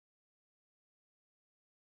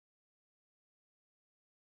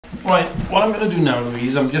Right, what I'm going to do now,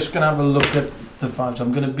 Louise, I'm just going to have a look at the files.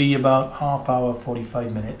 I'm going to be about half hour,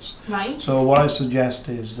 45 minutes. Right. So what I suggest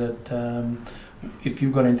is that if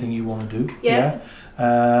you've got anything you want to do,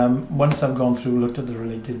 once I've gone through, looked at the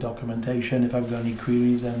related documentation, if I've got any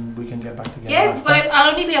queries, then we can get back together. Yeah, well,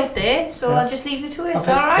 I'll only be out there, so I'll just leave you to it.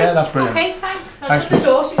 Okay. All right? Yeah, that's brilliant. Okay, thanks. I'll shut the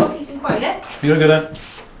door so you got peace and quiet. You're good at.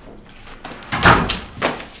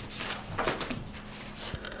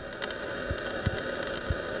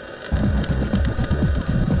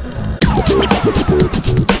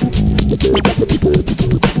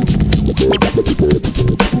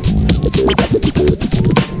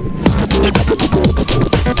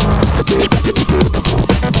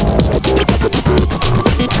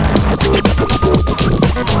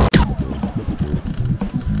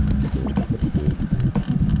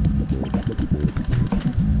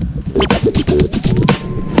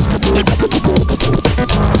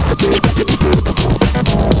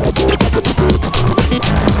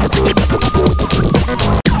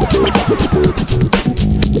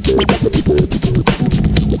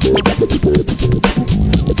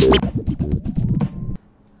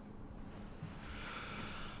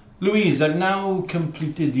 Louise, I've now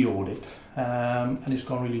completed the audit and it's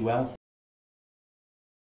gone really well.